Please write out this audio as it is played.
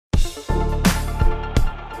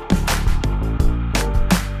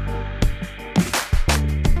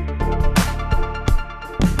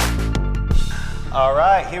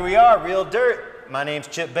here we are, Real Dirt. My name's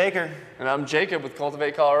Chip Baker. And I'm Jacob with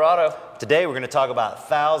Cultivate Colorado. Today we're going to talk about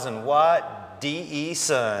 1,000-watt DE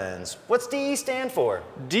suns. What's DE stand for?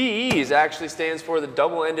 DE actually stands for the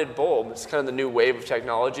double-ended bulb. It's kind of the new wave of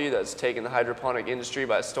technology that's taken the hydroponic industry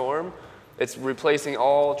by storm. It's replacing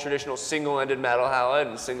all traditional single-ended metal halide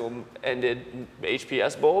and single-ended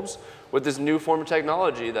HPS bulbs with this new form of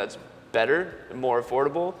technology that's better, more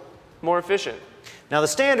affordable, more efficient. Now the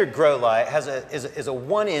standard grow light is a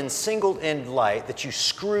one-end, single-end light that you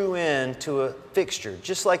screw into a fixture,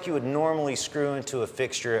 just like you would normally screw into a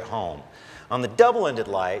fixture at home. On the double-ended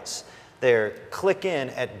lights, they're click in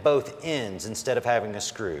at both ends instead of having a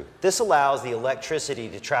screw. This allows the electricity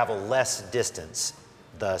to travel less distance.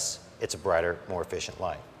 Thus, it's a brighter, more efficient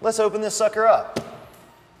light. Let's open this sucker up.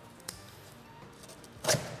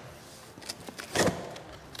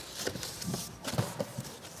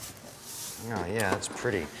 Oh yeah, that's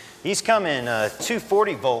pretty. These come in a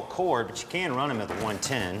 240-volt cord, but you can run them at the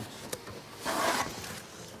 110.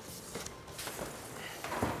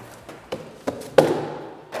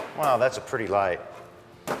 Wow, that's a pretty light.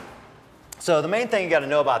 So the main thing you got to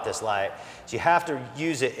know about this light is you have to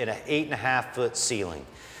use it in an 8.5-foot ceiling.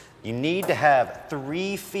 You need to have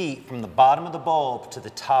 3 feet from the bottom of the bulb to the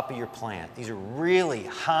top of your plant. These are really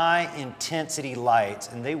high-intensity lights,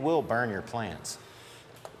 and they will burn your plants.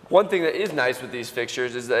 One thing that is nice with these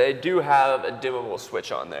fixtures is that they do have a dimmable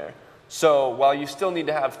switch on there. So while you still need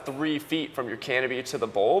to have 3 feet from your canopy to the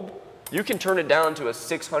bulb, you can turn it down to a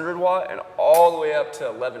 600 watt and all the way up to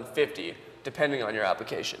 1150, depending on your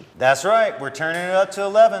application. That's right, we're turning it up to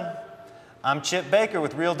 11. I'm Chip Baker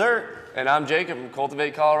with Real Dirt. And I'm Jacob from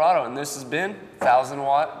Cultivate Colorado, and this has been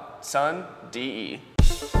 1,000-watt Sun DE.